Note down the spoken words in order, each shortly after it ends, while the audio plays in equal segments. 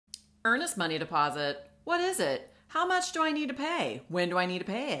Earnest money deposit. What is it? How much do I need to pay? When do I need to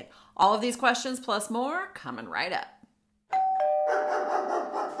pay it? All of these questions plus more coming right up.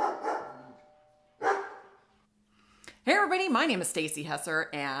 Hey everybody, my name is Stacy Hesser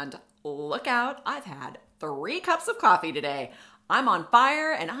and look out, I've had 3 cups of coffee today. I'm on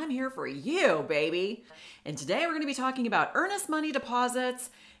fire and I'm here for you, baby. And today we're going to be talking about earnest money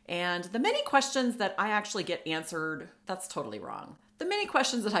deposits and the many questions that I actually get answered. That's totally wrong. The many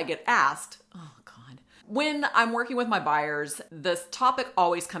questions that I get asked. Oh God. When I'm working with my buyers, this topic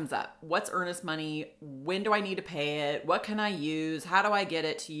always comes up. What's earnest money? When do I need to pay it? What can I use? How do I get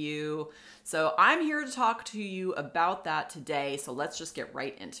it to you? So I'm here to talk to you about that today. So let's just get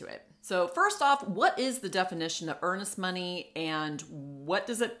right into it. So first off, what is the definition of earnest money and what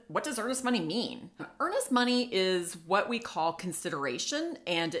does earnest money mean? Earnest money is what we call consideration,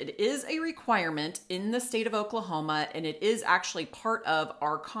 and it is a requirement in the state of Oklahoma, and it is actually part of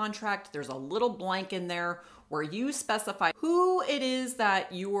our contract. There's a little blank in there where you specify who it is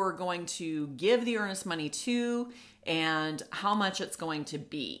that you are going to give the earnest money to and how much it's going to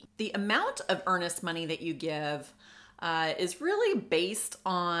be. The amount of earnest money that you give is really based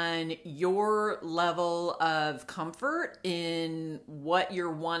on your level of comfort in what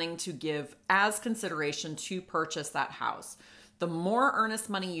you're wanting to give as consideration to purchase that house. The more earnest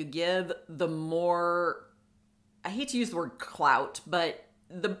money you give, the more, I hate to use the word clout, but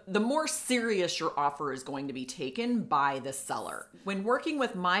the more serious your offer is going to be taken by the seller. When working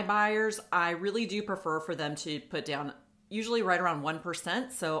with my buyers, I really do prefer for them to put down usually right around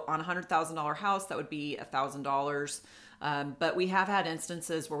 1%. So on a $100,000 house, that would be $1,000. But we have had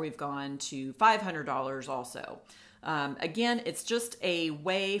instances where we've gone to $500 also. Again, it's just a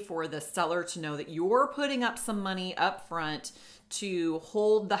way for the seller to know that you're putting up some money up front to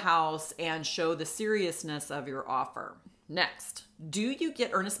hold the house and show the seriousness of your offer. Next, do you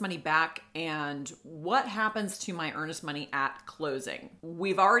get earnest money back and what happens to my earnest money at closing?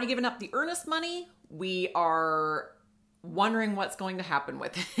 We've already given up the earnest money. We are wondering what's going to happen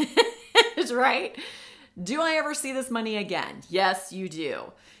with it, right? Do I ever see this money again? Yes, you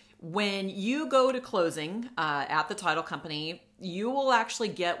do. When you go to closing at the title company, you will actually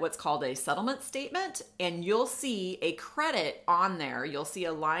get what's called a settlement statement, and you'll see a credit on there. You'll see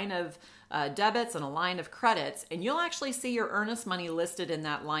a line of debits and a line of credits, and you'll actually see your earnest money listed in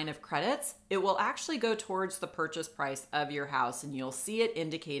that line of credits. It will actually go towards the purchase price of your house, and you'll see it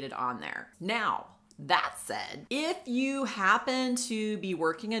indicated on there. Now, that said, if you happen to be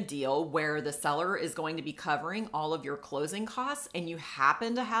working a deal where the seller is going to be covering all of your closing costs and you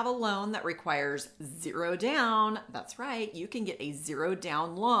happen to have a loan that requires 0 down, that's right, you can get a 0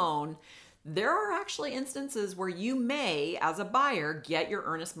 down loan. There are actually instances where you may, as a buyer, get your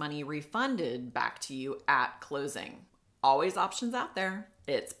earnest money refunded back to you at closing. Always options out there.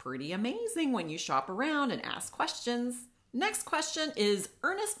 It's pretty amazing when you shop around and ask questions. Next question is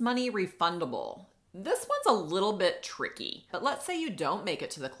earnest money refundable. This one's a little bit tricky, but let's say you don't make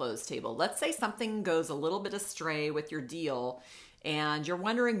it to the close table. Let's say something goes a little bit astray with your deal and you're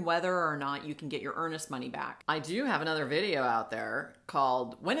wondering whether or not you can get your earnest money back. I do have another video out there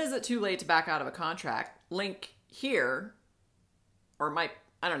called When Is It Too Late to Back Out of a Contract? Link here, or I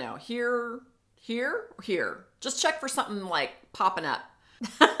don't know, here. Just check for something like popping up.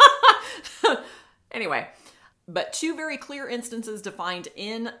 Anyway, but 2 very clear instances defined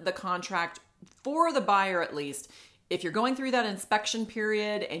in the contract for the buyer at least. If you're going through that inspection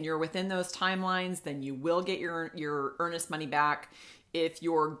period and you're within those timelines, then you will get your earnest money back. If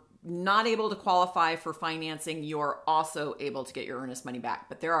you're not able to qualify for financing, you're also able to get your earnest money back.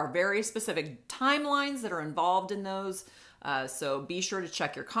 But there are very specific timelines that are involved in those. So be sure to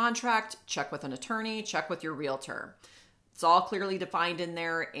check your contract, check with an attorney, check with your realtor. It's all clearly defined in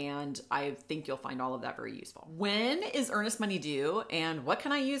there, and I think you'll find all of that very useful. When is earnest money due, and what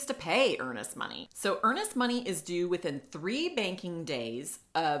can I use to pay earnest money? So earnest money is due within 3 banking days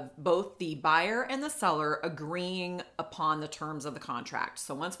of both the buyer and the seller agreeing upon the terms of the contract.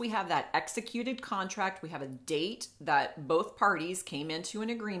 So once we have that executed contract, we have a date that both parties came into an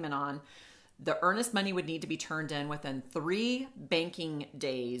agreement on, the earnest money would need to be turned in within 3 banking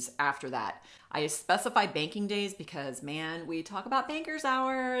days after that. I specify banking days because, man, we talk about bankers'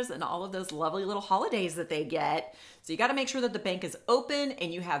 hours and all of those lovely little holidays that they get. So you got to make sure that the bank is open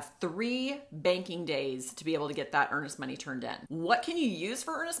and you have 3 banking days to be able to get that earnest money turned in. What can you use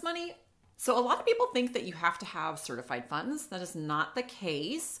for earnest money? So a lot of people think that you have to have certified funds. That is not the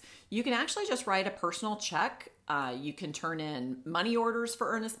case. You can actually just write a personal check You can turn in money orders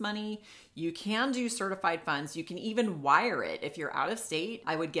for earnest money. You can do certified funds. You can even wire it. If you're out of state,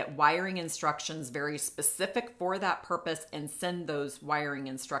 I would get wiring instructions very specific for that purpose and send those wiring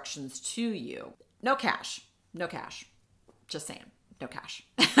instructions to you. No cash. No cash. Just saying. No cash.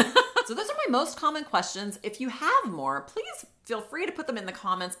 So those are my most common questions. If you have more, please feel free to put them in the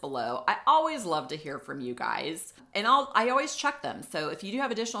comments below. I always love to hear from you guys, and I always check them. So if you do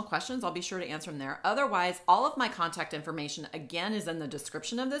have additional questions, I'll be sure to answer them there. Otherwise, all of my contact information, again, is in the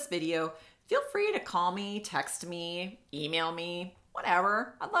description of this video. Feel free to call me, text me, email me,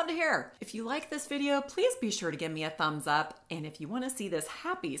 whatever. I'd love to hear. If you like this video, please be sure to give me a thumbs up. And if you want to see this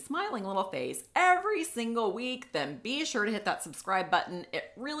happy, smiling little face every single week, then be sure to hit that subscribe button. It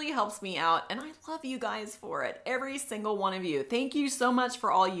really helps me out, and I love you guys for it. Every single one of you. Thank you so much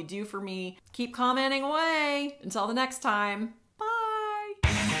for all you do for me. Keep commenting away. Until the next time.